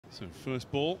So first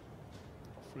ball,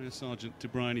 Freya Sargent to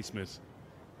Bryony Smith.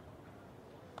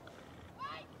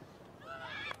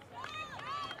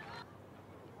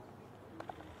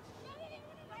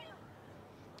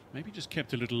 Maybe just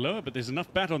kept a little lower, but there's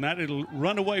enough bat on that. It'll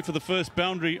run away for the first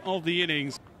boundary of the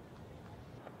innings.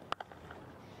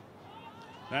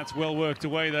 That's well worked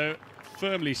away, though.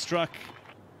 Firmly struck.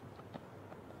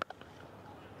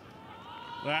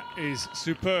 That is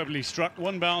superbly struck.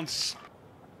 One bounce.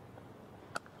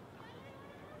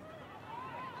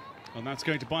 And that's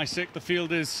going to bisect the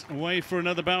fielders away for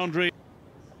another boundary.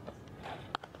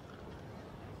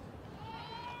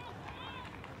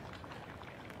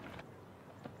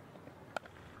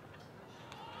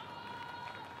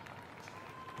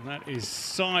 And that is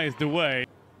scythed away.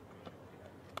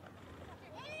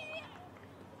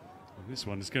 And this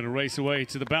one is going to race away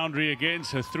to the boundary again.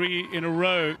 So 3 in a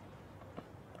row.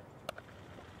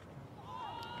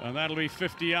 And that'll be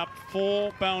 50 up,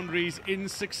 4 boundaries in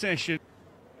succession.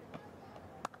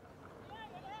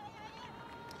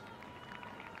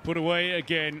 Put away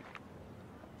again.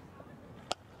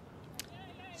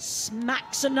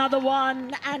 Smacks another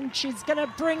one, and she's going to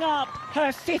bring up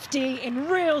her 50 in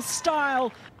real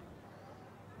style.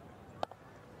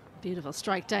 Beautiful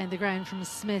strike down the ground from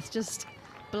Smith, just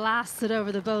blasted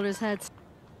over the bowler's heads.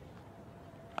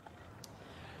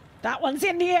 That one's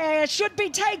in the air, should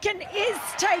be taken, is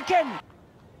taken.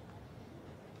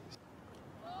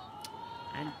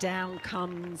 And down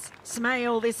comes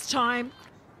Smale this time.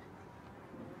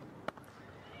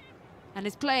 And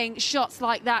is playing shots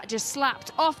like that, just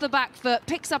slapped off the back foot,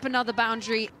 picks up another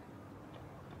boundary.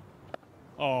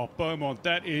 Oh, Beaumont,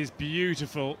 that is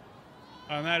beautiful.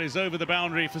 And that is over the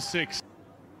boundary for 6.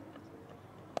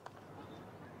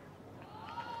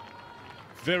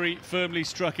 Very firmly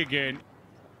struck again.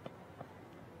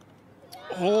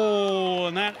 Oh,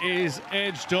 and that is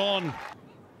edged on.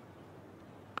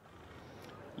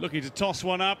 Looking to toss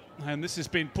one up, and this has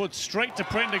been put straight to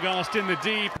Prendergast in the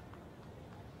deep.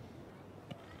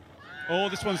 Oh,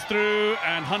 this one's through,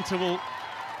 and Hunter will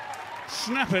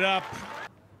snap it up.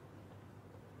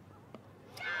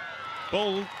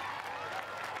 Bold,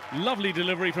 lovely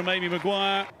delivery from Amy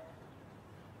Maguire.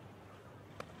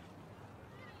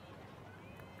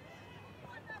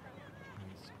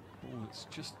 Oh, it's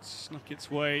just snuck its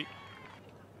way.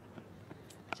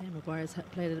 Jane Maguire's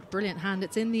played a brilliant hand.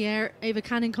 It's in the air. Ava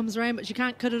Cannon comes around, but she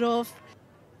can't cut it off.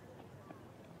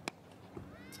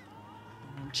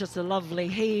 Just a lovely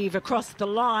heave across the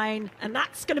line, and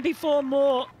that's going to be 4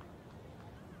 more.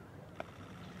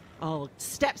 Oh,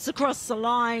 steps across the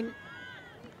line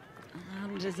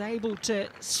and is able to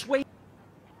sweep.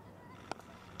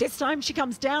 This time she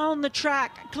comes down the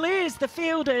track, clears the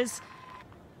fielders.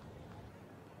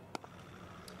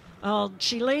 Oh,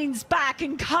 she leans back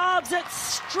and carves it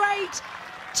straight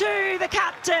to the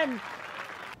captain.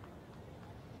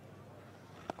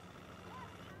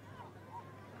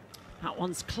 That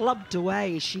one's clubbed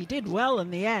away. She did well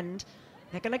in the end.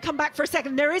 They're going to come back for a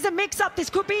second. There is a mix-up. This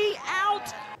could be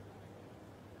out.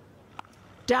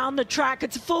 Down the track.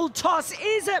 It's a full toss.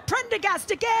 Is it Prendergast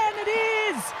again? It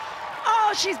is.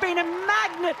 Oh, she's been a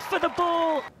magnet for the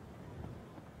ball.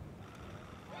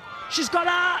 She's got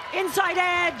her inside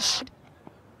edge.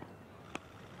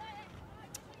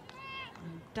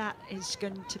 And that is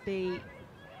going to be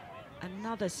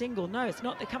another single. No, it's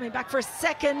not. They're coming back for a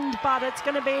second, but it's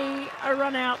going to be a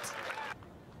run out.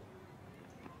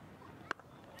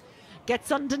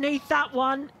 Gets underneath that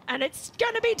one, and it's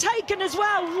going to be taken as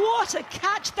well. What a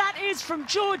catch that is from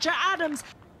Georgia Adams.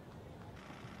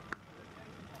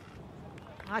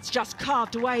 That's just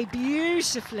carved away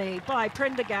beautifully by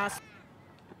Prendergast.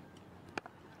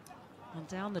 And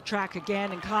down the track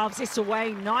again and carves this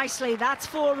away nicely. That's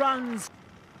 4 runs.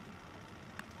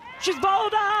 She's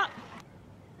bowled her.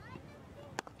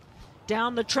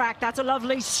 Down the track, that's a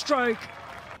lovely stroke.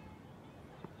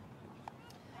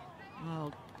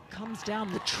 Oh, comes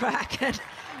down the track, and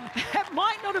it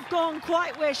might not have gone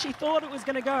quite where she thought it was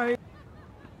going to go.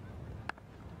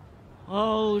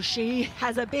 Oh, she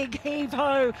has a big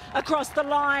heave-ho across the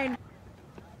line.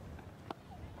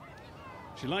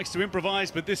 She likes to improvise,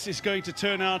 but this is going to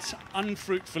turn out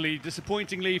unfruitfully,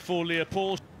 disappointingly for Leah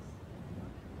Paul.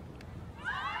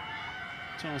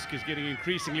 Task is getting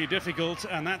increasingly difficult,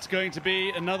 and that's going to be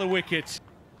another wicket.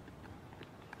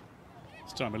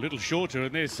 This time a little shorter,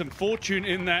 and there's some fortune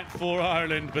in that for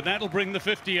Ireland, but that'll bring the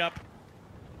 50 up.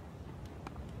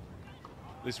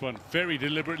 This one very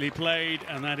deliberately played,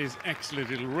 and that is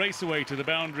excellent. It'll race away to the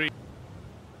boundary.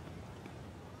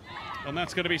 And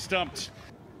that's going to be stumped.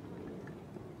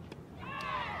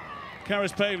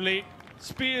 Karis Pavley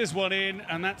spears one in,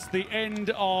 and that's the end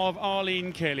of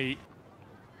Arlene Kelly.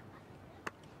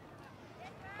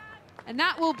 And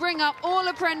that will bring up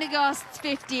Orla Prendergast's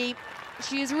 50.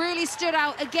 She has really stood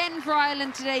out again for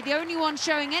Ireland today, the only one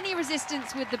showing any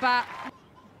resistance with the bat.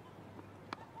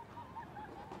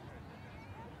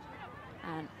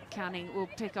 And Canning will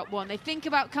pick up one. They think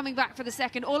about coming back for the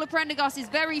second. Orla Prendergast is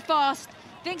very fast,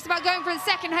 thinks about going for the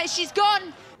second. She's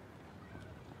gone.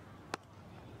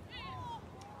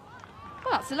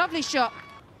 Well, that's a lovely shot.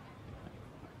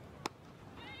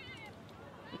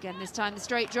 Again, this time the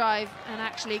straight drive and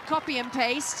actually copy and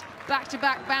paste,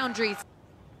 back-to-back boundaries.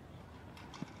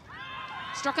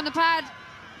 Struck on the pad,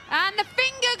 and the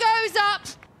finger goes up.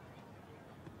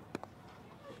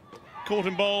 Caught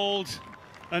and bowled,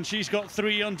 and she's got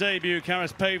 3 on debut,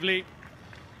 Karis Pavley.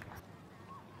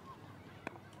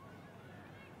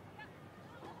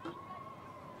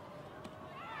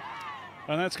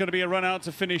 And that's going to be a run out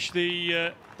to finish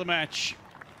the match.